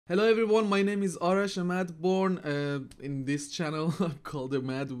Hello everyone, my name is Arash, a Madborn. In this channel I'm called the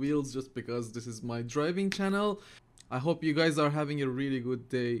Mad Wheels just because this is my driving channel. I hope you guys are having a really good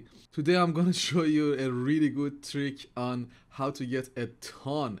day. Today I'm gonna show you a really good trick on how to get a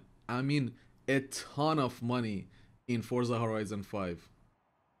ton of money in Forza Horizon 5.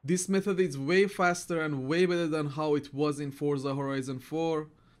 This method is way faster and way better than how it was in Forza Horizon 4.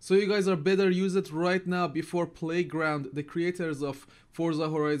 So you guys are better use it right now before Playground, the creators of Forza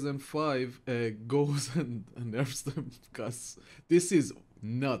Horizon 5, goes and nerfs them, because this is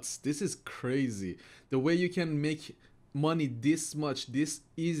nuts. This is crazy. The way you can make money this much, this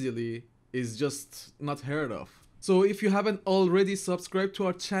easily, is just not heard of. So if you haven't already subscribed to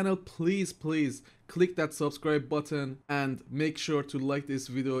our channel, please click that subscribe button and make sure to like this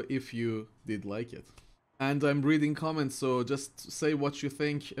video if you did like it. And I'm reading comments, so just say what you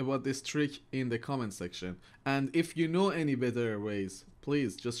think about this trick in the comment section. And if you know any better ways,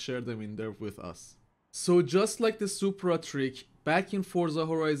 please just share them in there with us. So just like the Supra trick back in Forza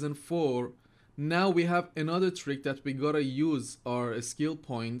Horizon 4, now we have another trick that we gotta use our skill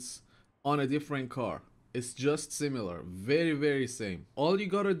points on a different car. It's just similar, very same. All you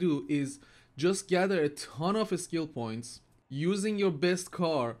gotta do is just gather a ton of skill points using your best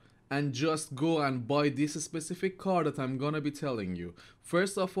car and just go and buy this specific car that I'm gonna be telling you.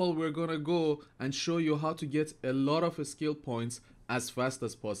 First of all, we're gonna go and show you how to get a lot of skill points as fast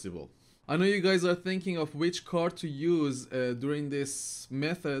as possible. I know you guys are thinking of which car to use during this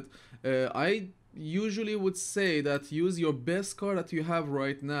method. I usually would say that use your best car that you have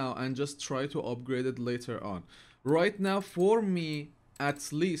right now and just try to upgrade it later on. Right now, for me,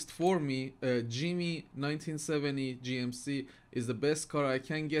 at least for me, Jimmy 1970 GMC is the best car. I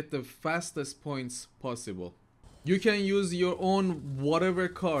can get the fastest points possible. You can use your own whatever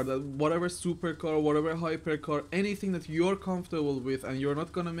car, whatever supercar, whatever hypercar, anything that you're comfortable with and you're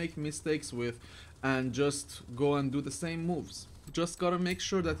not gonna make mistakes with, and just go and do the same moves. Just gotta make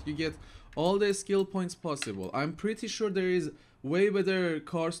sure that you get all the skill points possible. I'm pretty sure there is way better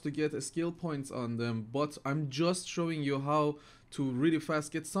cars to get skill points on them, but I'm just showing you how to really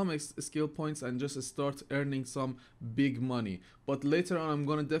fast get some skill points and just start earning some big money. But later on I'm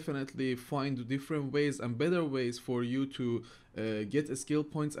gonna definitely find different ways and better ways for you to get skill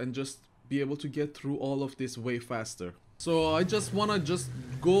points and just be able to get through all of this way faster. So I just wanna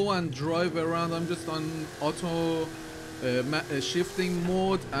go and drive around. I'm just on auto shifting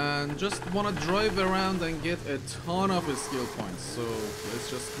mode and just want to drive around and get a ton of skill points. So let's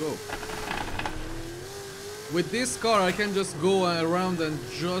just go. With this car I can just go around and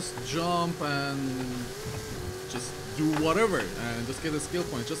just jump and just do whatever and just get a skill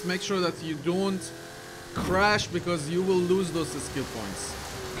point. Just make sure that you don't crash because you will lose those skill points.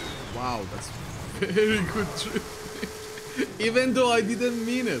 Wow, that's very good trick. Even though I didn't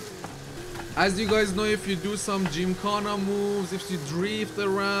mean it. As you guys know, if you do some gymkhana moves, if you drift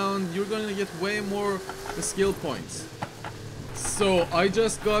around, you're gonna get way more skill points. So I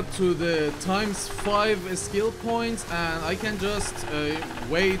just got to the ×5 skill points and I can just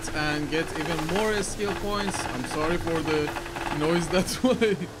wait and get even more skill points. I'm sorry for the noise that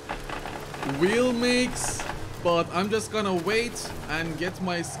my wheel makes, but I'm just gonna wait and get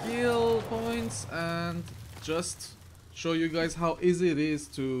my skill points and just show you guys how easy it is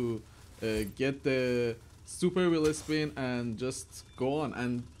to get the super wheel spin and just go on.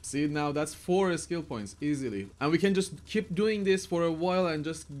 And see, now that's 4 skill points easily, and we can just keep doing this for a while and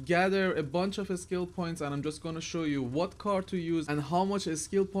just gather a bunch of skill points. And I'm just gonna show you what car to use and how much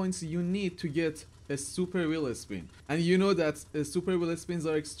skill points you need to get a super wheel spin. And you know that super wheel spins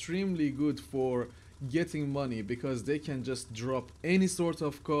are extremely good for getting money because they can just drop any sort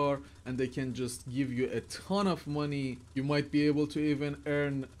of car and they can just give you a ton of money. You might be able to even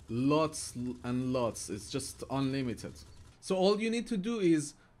earn lots and lots. It's just unlimited. So all you need to do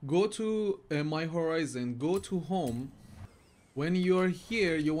is go to My Horizon, go to home. When you're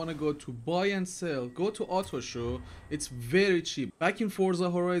here, you want to go to buy and sell, go to auto show. It's very cheap. Back in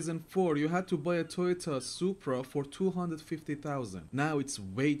Forza Horizon 4 you had to buy a Toyota Supra for 250,000. Now it's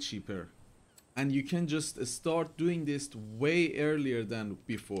way cheaper. And you can just start doing this way earlier than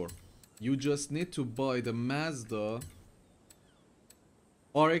before. You just need to buy the Mazda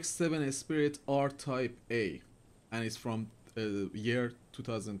RX-7 Spirit R-Type A, and it's from year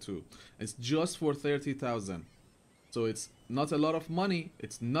 2002. It's just for 30,000. So it's not a lot of money,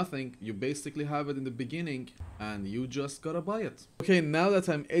 it's nothing. You basically have it in the beginning and you just gotta buy it. Okay, now that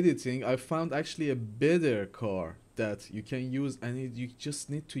I'm editing, I found actually a better car that you can use, and you just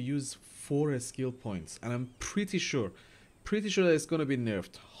need to use 4 skill points, and I'm pretty sure that it's gonna be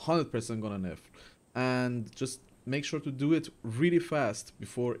nerfed, 100% gonna nerf. And just make sure to do it really fast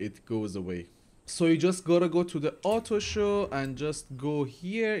before it goes away. So you just gotta go to the auto show and just go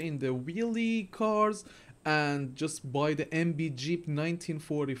here in the wheelie cars and just buy the MB Jeep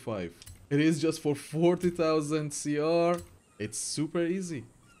 1945. It is just for 40,000 CR. It's super easy.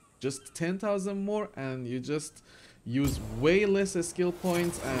 Just 10,000 more and you just use way less skill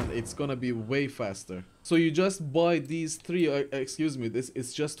points and it's gonna be way faster. So you just buy these three, excuse me, this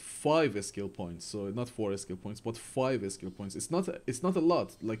is just 5 skill points. So not 4 skill points, but 5 skill points. It's not a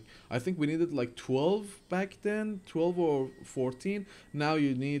lot. Like I think we needed like 12 back then, 12 or 14. Now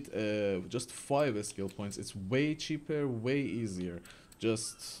you need just 5 skill points. It's way cheaper, way easier.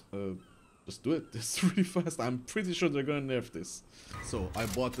 Just do it. It's really fast. I'm pretty sure they're gonna nerf this. So I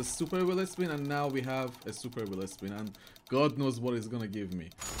bought the super wheel spin and now we have a super wheel spin and God knows what it's gonna give me.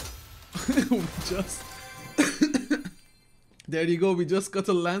 We just there you go, we just got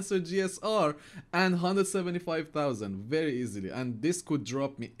a Lancer GSR and 175,000 very easily, and this could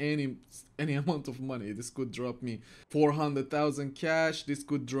drop me any amount of money. This could drop me 400,000 cash. This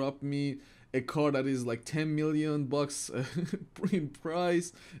could drop me a car that is like 10 million bucks in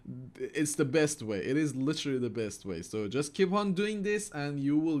price. It's the best way. It is literally the best way. So just keep on doing this and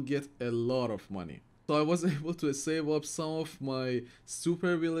you will get a lot of money. So I was able to save up some of my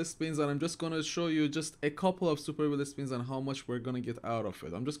super wheel spins and I'm just gonna show you just a couple of super wheel spins and how much we're gonna get out of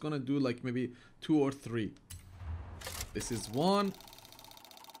it. I'm just gonna do like maybe 2 or 3. This is one.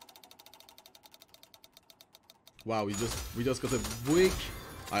 Wow, we just got a Buick,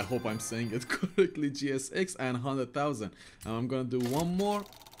 I hope I'm saying it correctly, GSX and 100,000. And I'm gonna do one more.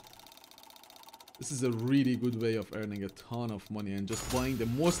 This is a really good way of earning a ton of money and just buying the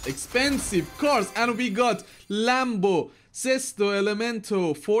most expensive cars. And we got Lambo, Sesto,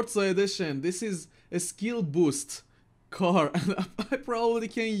 Elemento, Forza Edition. This is a skill boost car and I probably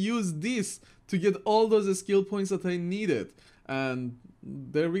can use this to get all those skill points that I needed. And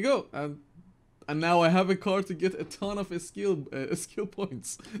there we go. And now I have a car to get a ton of skill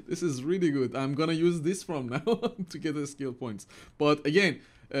points. This is really good. I'm gonna use this from now to get the skill points. But again,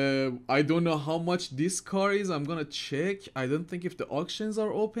 I don't know how much this car is. I'm gonna check. I don't think if the auctions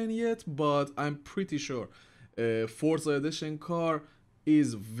are open yet, but I'm pretty sure Forza Edition car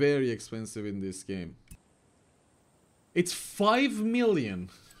is very expensive in this game. It's 5 million.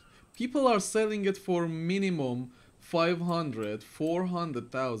 People are selling it for minimum 500,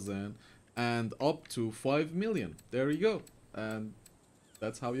 400,000 and up to 5 million. There you go. And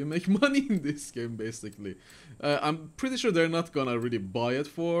that's how you make money in this game, basically. I'm pretty sure they're not gonna really buy it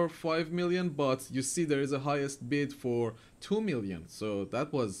for 5 million, but you see there is a highest bid for 2 million. So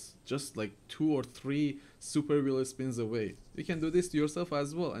that was just like 2 or 3 super wheel spins away. You can do this to yourself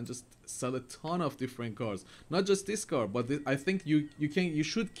as well and just sell a ton of different cars. Not just this car, but I think you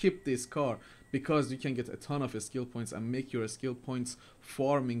should keep this car because you can get a ton of skill points and make your skill points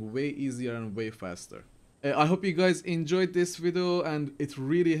farming way easier and way faster. I hope you guys enjoyed this video and it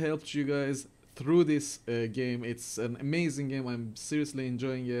really helped you guys through this game. It's an amazing game. I'm seriously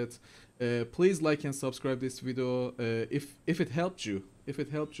enjoying it. Please like and subscribe this video if it helped you. If it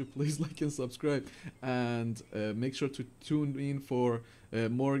helped you, please like and subscribe and make sure to tune in for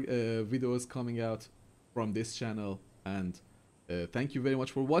more videos coming out from this channel. And thank you very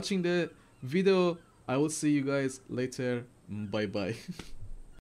much for watching the video. I will see you guys later. Bye bye.